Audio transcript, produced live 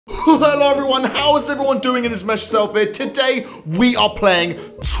Hello everyone, how is everyone doing in this MessYourself here? Today we are playing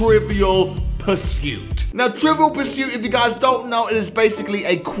Trivial Pursuit. Now Trivial Pursuit, if you guys don't know, it is basically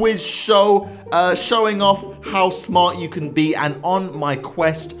a quiz show showing off how smart you can be, and on my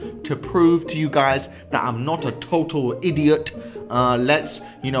quest to prove to you guys that I'm not a total idiot, let's,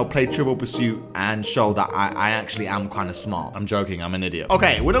 play Trivial Pursuit and show that I actually am kind of smart. I'm joking, I'm an idiot.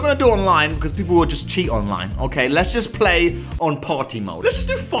 Okay, we're not gonna do online because people will just cheat online. Okay, let's just play on party mode. Let's just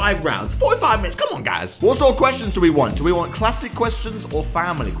do 5 rounds, 45 minutes. Come on, guys. What sort of questions do we want? Do we want classic questions or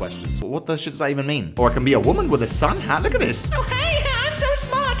family questions? What the shit does that even mean? Or I can be a woman with a sun hat. Look at this. Oh, hey, I'm so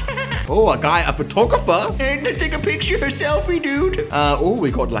smart. Oh, a guy, a photographer. And to take a picture, a selfie, dude. Oh, we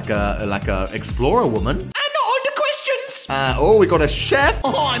got like a explorer woman. Oh, we got a chef.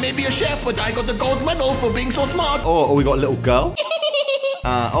 Oh, I may be a chef, but I got the gold medal for being so smart. Oh, we got a little girl.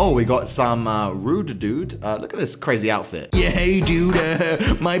 Oh, we got some rude dude. Look at this crazy outfit. Yeah, hey, dude.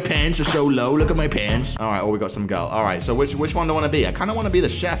 My pants are so low. Look at my pants. All right, oh, we got some girl. All right, so which one do I want to be? I kind of want to be the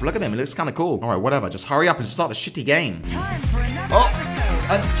chef. Look at him. He looks kind of cool. All right, whatever. Just hurry up and start the shitty game. Time for another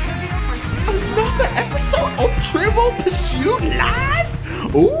episode of Trivial Pursuit. Another episode of Trivial Pursuit live?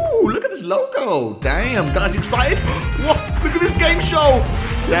 Ooh, look at this logo. Damn, guys, you excited? What? Look at this game show.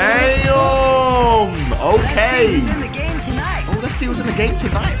 Damn. Okay. Let's see who's in the game tonight. Oh, let's see who's in the game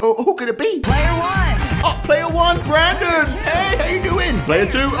tonight. Oh, who could it be? Player 1. Oh, player 1, Brandon. Hey, how you doing? Player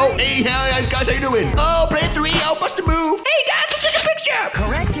 2. Oh, hey, guys, how you doing? Oh, player 3. Oh, bust a move. Hey, guys, let's take a picture.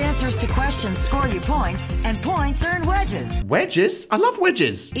 Correct answers to questions score you points, and points earn wedges. Wedges? I love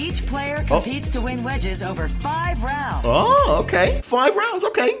wedges. Each player competes to win wedges over 5 rounds. Oh, okay. 5 rounds,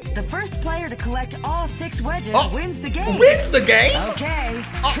 okay. The first player to collect all 6 wedges wins the game. Wins the game? Okay,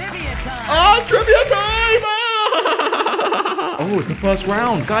 trivia time. Oh, trivia time! Oh, it's the first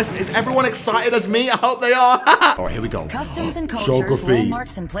round. Guys, is everyone excited as me? I hope they are. All right, here we go. Customs and cultures, Geography.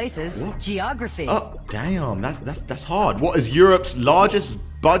 landmarks and places, geography. Oh, damn, that's hard. What is Europe's largest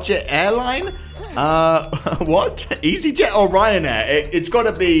budget airline? What? EasyJet or Ryanair? It's got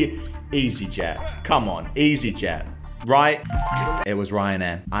to be EasyJet. Come on, EasyJet, right? It was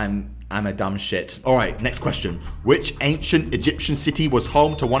Ryanair. I'm a dumb shit. All right, next question. Which ancient Egyptian city was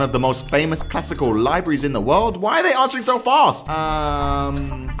home to one of the most famous classical libraries in the world? Why are they answering so fast?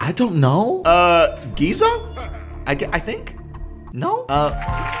 I don't know. Giza? I think? No?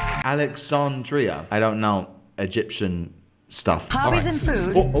 Alexandria. I don't know. Egyptian stuff. Hobbies and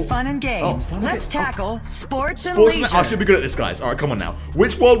food, fun and games. Let's tackle sports and leisure. I should be good at this, guys. All right, come on now.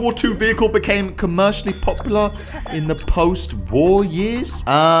 Which World War II vehicle became commercially popular in the post-war years?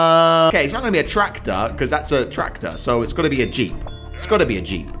 Okay, it's not going to be a tractor, because that's a tractor. So it's got to be a Jeep. It's got to be a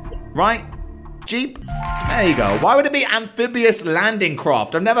Jeep, right? Jeep? There you go. Why would it be amphibious landing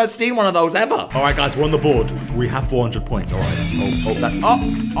craft? I've never seen one of those ever. All right, guys, we're on the board. We have 400 points. All right.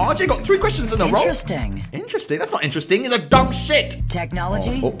 RJ got 3 questions in a row. Interesting. Interesting? That's not interesting. It's a dumb shit.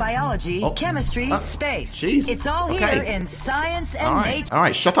 Technology, biology, chemistry, space. Jeez. It's all here in science and nature. All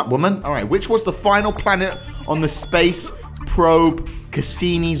right, shut up, woman. All right, which was the final planet on the space probe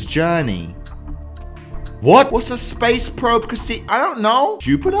Cassini's journey? What? What's a space probe Cassini? I don't know.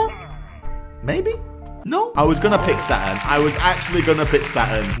 Jupiter? Maybe? No? I was gonna pick Saturn. I was actually gonna pick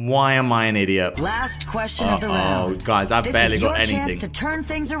Saturn. Why am I an idiot? Last question of the round. Oh, guys, I've barely got anything. This is your chance to turn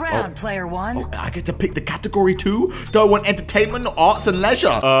things around, player 1. Oh, I get to pick the category too? Do I want entertainment or arts and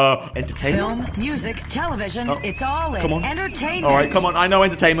leisure? Entertainment? Film, music, television, it's all in entertainment. All right, come on. I know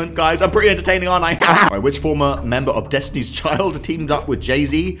entertainment, guys. I'm pretty entertaining, aren't I? All right, which former member of Destiny's Child teamed up with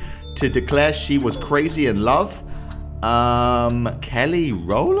Jay-Z to declare she was crazy in love? Kelly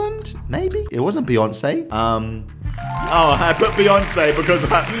Rowland? Maybe? It wasn't Beyonce. Oh, I put Beyonce because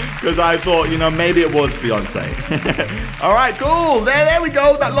I thought, maybe it was Beyonce. All right, cool. There we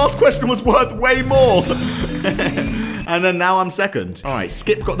go. That last question was worth way more. And then now I'm second. All right,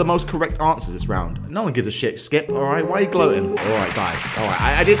 Skip got the most correct answers this round. No one gives a shit, Skip. All right, why are you gloating? All right, guys. All right,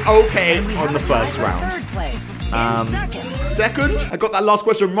 I did okay on the first round. Third place. Second? I got that last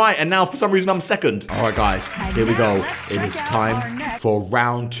question right, and now for some reason I'm second. All right, guys, here we go. It is time for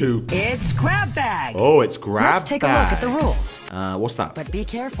round 2. It's grab bag. Oh, it's grab bag. Let's take a look at the rules. What's that? But be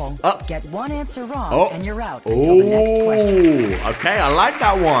careful. Get one answer wrong, and you're out until the next question. Okay, I like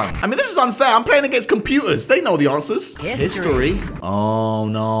that one. I mean, this is unfair. I'm playing against computers. They know the answers. History. Oh,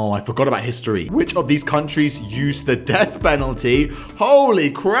 no. I forgot about history. Which of these countries use the death penalty?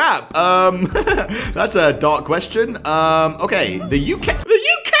 Holy crap. That's a dark question. Okay, the UK. The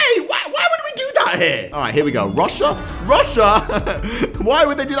UK? Why would we do that here? All right, here we go. Russia? Why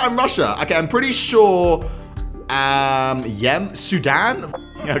would they do that in Russia? Okay, I'm pretty sure Sudan?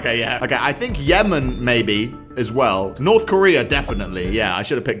 Okay, yeah. Okay, I think Yemen, maybe. as well. North Korea, definitely. Yeah, I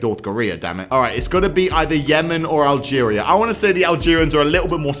should have picked North Korea, damn it. All right, it's got to be either Yemen or Algeria. I want to say the Algerians are a little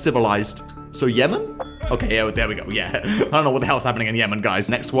bit more civilized. So Yemen? Okay, yeah, there we go. Yeah, I don't know what the hell's happening in Yemen, guys.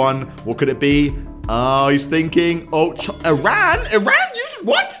 Next one, what could it be? Oh, he's thinking. Oh, Iran? Iran uses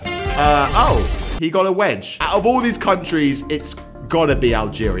what? Oh, he got a wedge. Out of all these countries, it's gotta be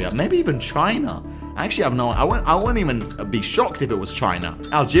Algeria. Maybe even China. Actually, I have no. I wouldn't even be shocked if it was China.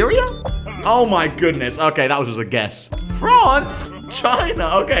 Algeria? Oh my goodness. Okay, that was just a guess. France? China?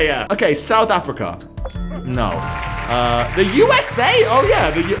 Okay, yeah. Okay, South Africa. No. The USA? Oh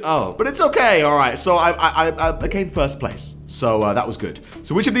yeah. But it's okay. All right. So I came first place. So that was good.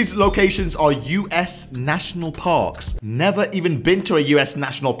 So which of these locations are U.S. national parks? Never even been to a U.S.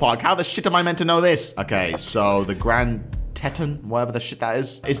 national park. How the shit am I meant to know this? Okay, so the Grand Teton, whatever the shit that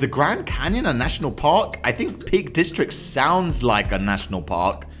is. Is the Grand Canyon a national park? I think Peak District sounds like a national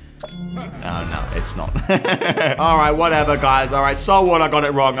park. Oh, no, it's not. All right, whatever, guys. All right, so what? I got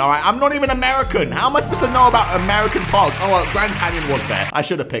it wrong. All right, I'm not even American. How am I supposed to know about American parks? Oh, well, Grand Canyon was there. I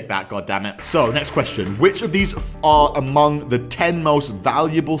should have picked that, goddammit. So, next question. Which of these are among the 10 most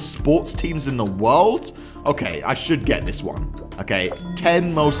valuable sports teams in the world? Okay, I should get this one. Okay,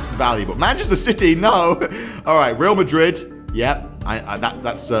 10 most valuable. Manchester City, no. All right, Real Madrid. Yep,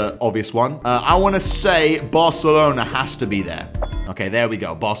 that's an obvious one. I want to say Barcelona has to be there. Okay, there we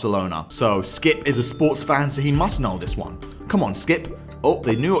go, Barcelona. So Skip is a sports fan, so he must know this one. Come on, Skip. Oh,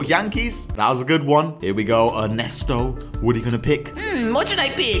 the New York Yankees. That was a good one. Here we go, Ernesto. What are you gonna pick? What should I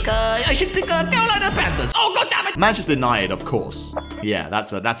pick? I should pick Carolina Panthers. Oh, goddammit. Manchester United, of course. Yeah,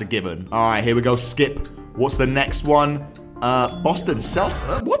 that's a given. All right, here we go, Skip. What's the next one? Boston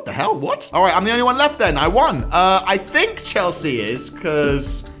Celtics? What the hell? What? All right, I'm the only one left then. I won. I think Chelsea is,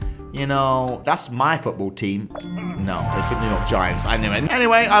 because, you know, that's my football team. No, it's the New York Giants. I knew it.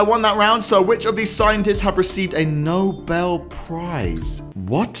 Anyway, I won that round. So which of these scientists have received a Nobel Prize?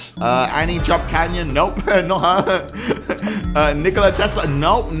 What? Annie Jump Canyon? Nope, not her. Nikola Tesla?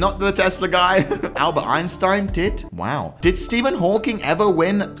 Nope, not the Tesla guy. Albert Einstein did? Wow. Did Stephen Hawking ever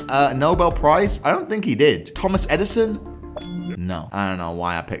win a Nobel Prize? I don't think he did. Thomas Edison? No, I don't know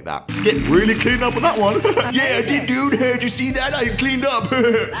why I picked that. Skip really cleaned up on that one. Yeah, I did, dude. Did you see that? I cleaned up.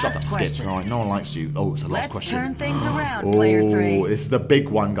 Shut up, Skip. All right, no one likes you. Oh, it's the last question. Let's turn things around, player 3. This is the big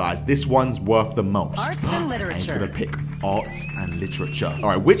one, guys. This one's worth the most. Arts and literature. And he's gonna pick arts and literature. All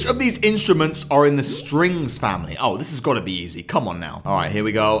right, which of these instruments are in the strings family? Oh, this has got to be easy. Come on now. All right, here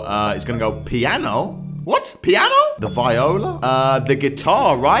we go. It's gonna go piano. What? Piano? The viola? The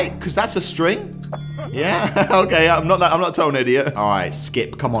guitar, right? Because that's a string. Yeah, okay, I'm not a tone idiot. All right,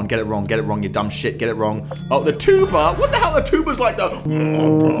 Skip, come on, get it wrong, you dumb shit, get it wrong. Oh, the tuba, what the hell, the tuba's like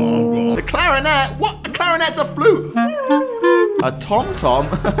the clarinet, what, a clarinet's a flute. A tom-tom,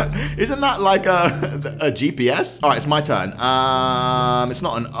 isn't that like a GPS? All right, it's my turn. It's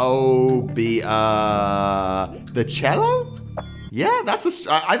not an O-B, the cello? Yeah, that's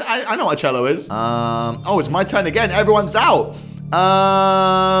I know what a cello is. Oh, it's my turn again, everyone's out.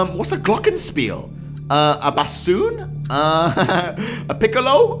 What's a glockenspiel? A bassoon? A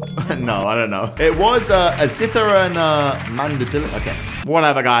piccolo? No, I don't know. It was a zither and a mandolin. Okay,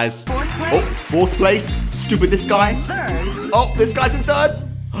 whatever, guys. Fourth place. Oh, fourth place. Stupid this guy. Third. Oh, this guy's in third.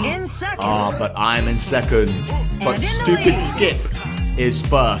 In second. Oh, but I'm in second. But in stupid lead. Skip is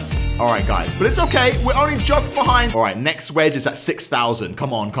first. All right, guys, but it's okay. We're only just behind. All right, next wedge is at 6,000.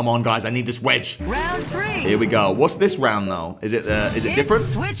 Come on, guys. I need this wedge. Round 3. Here we go. What's this round though? Is it different?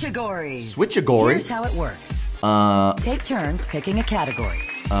 Switchagories. Switchagory? Here's how it works. Take turns picking a category.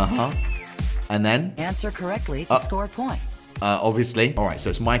 And then? Answer correctly to score points. Obviously. All right, so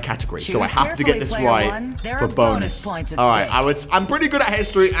it's my category. So I Choose have to get this carefully, right player 1. There for are bonus points at All right, stake. I'm pretty good at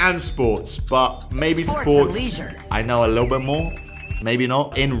history and sports, but maybe Sports sports. and leisure. I know a little bit more. Maybe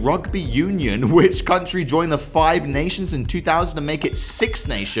not. In rugby union, which country joined the 5 nations in 2000 to make it 6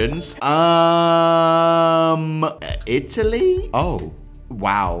 nations? Italy? Oh,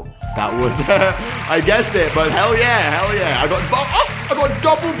 wow. That was, I guessed it, but hell yeah. I got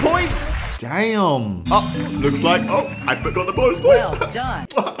double points. Damn. Oh, looks like, I got the bonus points. Well done.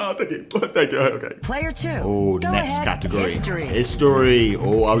 Thank you. Okay. Player 2. Oh, Go next ahead. category. History.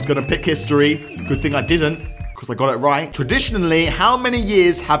 Oh, I was gonna pick history. Good thing I didn't, because I got it right. Traditionally, how many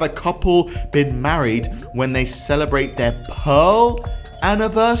years have a couple been married when they celebrate their pearl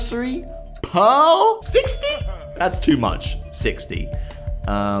anniversary? Pearl? 60? That's too much. 60.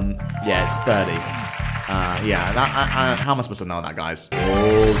 Yeah, it's 30. How am I supposed to know that, guys?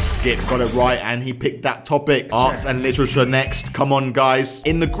 Oh, Skip got it right, and he picked that topic. Arts and literature next. Come on, guys.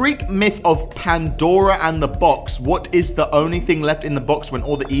 In the Greek myth of Pandora and the box, what is the only thing left in the box when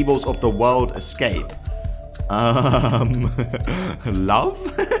all the evils of the world escape? Love?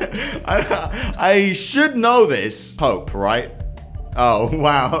 I should know this. Hope, right? Oh,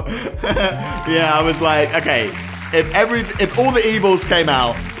 wow. Yeah, I was like, okay, if all the evils came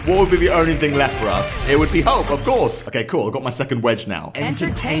out, what would be the only thing left for us? It would be hope, of course. Okay, cool. I've got my second wedge now.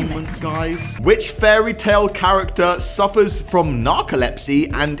 Entertainment, guys. Which fairy tale character suffers from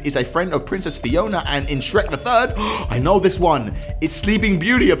narcolepsy and is a friend of Princess Fiona and in Shrek the Third? I know this one. It's Sleeping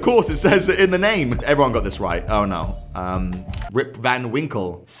Beauty, of course. It says it in the name. Everyone got this right. Oh, no. Rip Van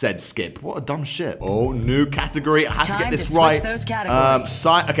Winkle, said Skip. What a dumb shit. Oh, new category. I have to get this right.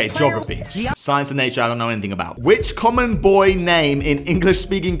 Okay, geography. Science and nature, I don't know anything about. Which common boy name in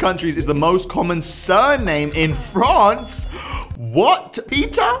English-speaking countries is the most common surname in France? What?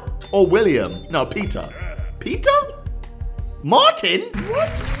 Peter or William? No, Peter. Peter? Martin?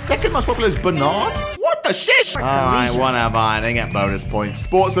 What? Second most popular is Bernard? What the shit? Alright, whatever. I didn't get bonus points.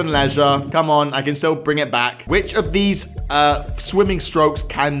 Sports and leisure. Come on, I can still bring it back. Which of these swimming strokes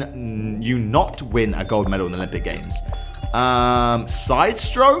can you not win a gold medal in the Olympic Games? Side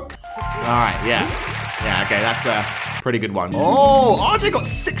stroke? Alright, yeah. Yeah, okay, that's a pretty good one. Oh, RJ got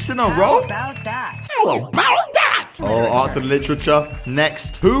 6 in a row? How about that? How about that? Oh, arts and literature.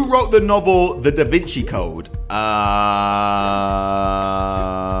 Next. Who wrote the novel The Da Vinci Code?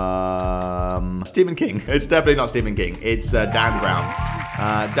 Stephen King. It's definitely not Stephen King. It's Dan Brown.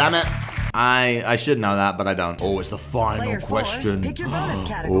 Damn it. I should know that, but I don't. Oh, it's the final question. Pick your bonus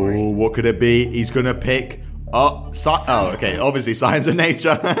category. Oh, what could it be? He's gonna pick... Oh, okay. Obviously, science and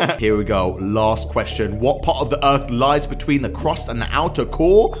nature. Here we go. Last question. What part of the Earth lies between the crust and the outer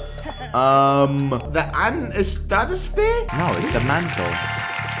core? The stratosphere? No, it's the mantle.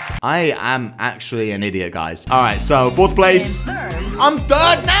 I am actually an idiot, guys. All right, so 4th place. I'm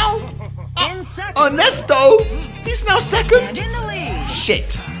 3rd now? In second. Ernesto, he's now 2nd? And in the lead.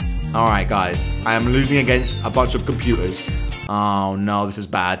 Shit. All right, guys. I am losing against a bunch of computers. Oh, no, this is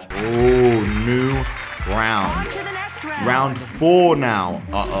bad. Oh, new... round. On to the next round. Round 4 now.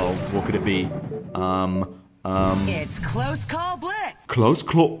 Uh-oh. What could it be? It's Close Call Blitz. Close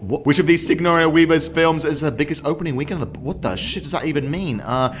call. Which of these Sigourney Weaver's films is the biggest opening weekend of the... What the shit does that even mean?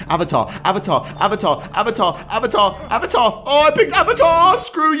 Avatar. Oh, I picked Avatar.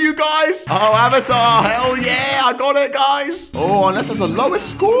 Screw you guys. Oh, Avatar. Hell yeah. I got it, guys. Oh, unless that's the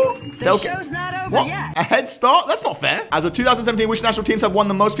lowest score? The show's not over yet. A head start? That's not fair. As of 2017, which national teams have won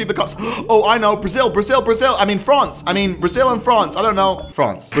the most FIFA Cups? Oh, I know. Brazil. I mean, France. Brazil and France. I don't know.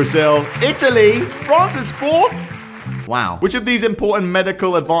 France. Brazil. Italy. France is 4th. Wow. Which of these important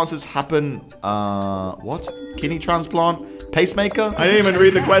medical advances happen? What? Kidney transplant? Pacemaker? I didn't even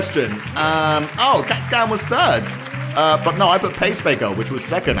read the question. Oh, CAT scan was 3rd. But no, I put pacemaker, which was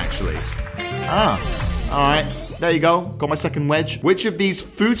 2nd, actually. All right. There you go. Got my second wedge. Which of these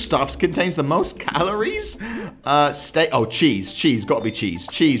foodstuffs contains the most calories? Steak. Oh, cheese. Cheese. Gotta be cheese.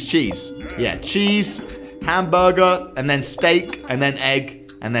 Cheese. Yeah, cheese, hamburger, and then steak, and then egg,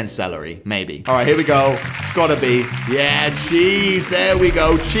 and then celery. Maybe. All right, here we go. It's gotta be. Yeah, cheese. There we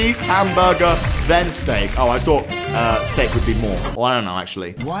go. Cheese, hamburger, then steak. Oh, I thought steak would be more. Well, I don't know,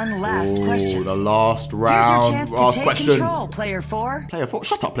 actually. One last question. The last round. Here's your chance to take control, player 4. Player 4?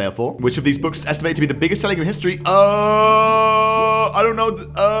 Shut up, player 4. Which of these books is estimated to be the biggest selling in history? I don't know.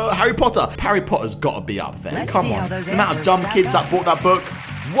 Harry Potter. Harry Potter's gotta be up there. Come on. The amount of dumb kids that bought that book.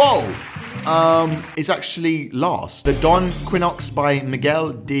 Whoa. It's actually last. The Don Quixote by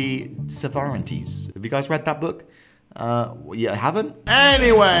Miguel de Cervantes. Have you guys read that book? Yeah, haven't?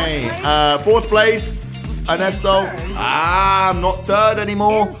 Anyway, 4th place. Ernesto. I'm not 3rd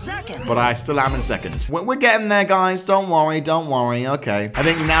anymore. But I still am in 2nd. We're getting there, guys. Don't worry. Okay. I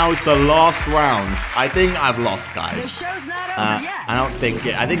think now is the last round. I think I've lost, guys. The show's not over yet. I don't think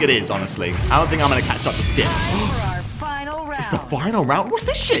it. I think it is, honestly. I don't think I'm gonna catch up to Skip. It's the final round? What's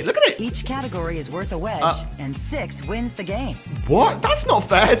this shit? Look at it. Each category is worth a wedge, and 6 wins the game. What? That's not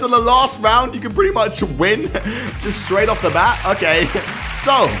fair. It's in the last round. You can pretty much win just straight off the bat. Okay.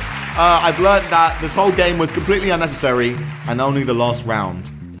 So, I've learned that this whole game was completely unnecessary, and only the last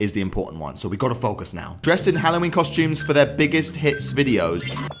round is the important one. So we gotta focus now. Dressed in Halloween costumes for their biggest hits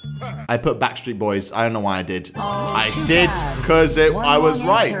videos. I put Backstreet Boys. I don't know why I did. I did because I was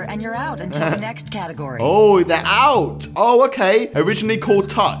right. And you're out until the next category. Oh, they're out. Oh, okay. Originally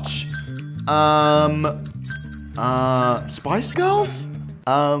called Touch. Spice Girls?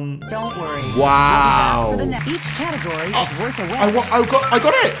 Don't worry. Wow. Each category is worth a wedge. I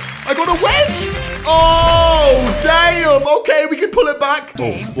got it. I got a wedge. Oh, damn. Okay, we can pull it back.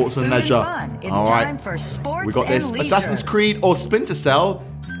 Oh, sports and leisure. It's time for sports. We got this. And leisure. Assassin's Creed or Splinter Cell.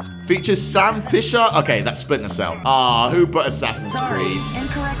 Features Sam Fisher. Okay, that's Splinter Cell. Ah, who put Assassin's Creed?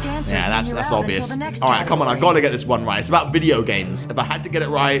 Incorrect answers. Yeah, that's obvious. All right, come on, I gotta get this one right. It's about video games. If I had to get it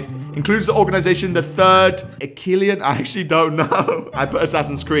right, includes the organization, the third, Achillean. I actually don't know. I put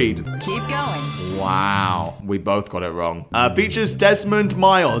Assassin's Creed. Keep going. Wow, we both got it wrong. Features Desmond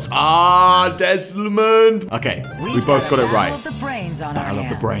Miles. Ah, Desmond. Okay, we both got it right. Battle of the brains on Battle our of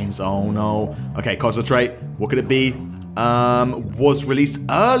the hands. Brains. Oh no. Okay, concentrate. What could it be? Was released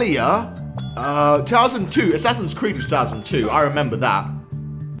earlier. 2002. Assassin's Creed 2002. I remember that.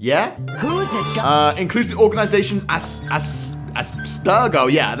 Yeah? Who's it? Includes the organization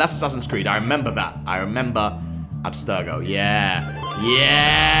Abstergo. Yeah, that's Assassin's Creed. I remember that. I remember Abstergo. Yeah.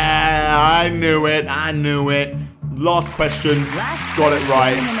 Yeah. I knew it. I knew it. Last question. Got it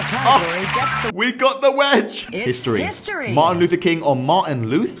right. Oh, we got the wedge. It's history. Martin Luther King or Martin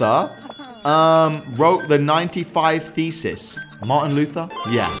Luther wrote the 95 thesis. Martin Luther?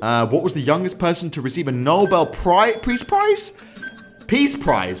 Yeah. What was the youngest person to receive a Nobel Peace Prize? Peace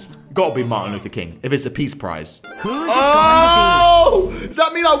Prize. Gotta be Martin Luther King, if it's a Peace Prize. Who's it going to be? Does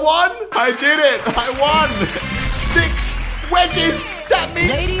that mean I won? I did it. I won. 6 wedges. That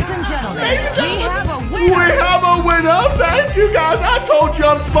means... Ladies and gentlemen, we have a winner. We have a winner. Thank you, guys. I told you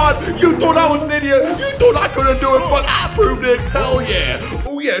I'm smart. You thought I was an idiot. You thought I couldn't do it, but I proved it. Hell yeah.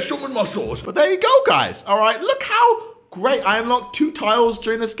 Oh, yeah. Show me my sauce. But there you go, guys. All right. Look how great. I unlocked 2 tiles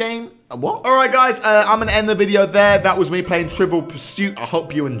during this game. What? All right, guys. I'm going to end the video there. That was me playing Trivial Pursuit. I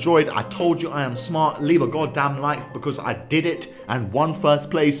hope you enjoyed. I told you I am smart. Leave a goddamn like because I did it and won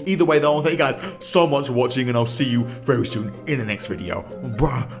first place. Either way, though, thank you guys so much for watching, and I'll see you very soon in the next video.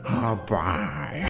 Bye.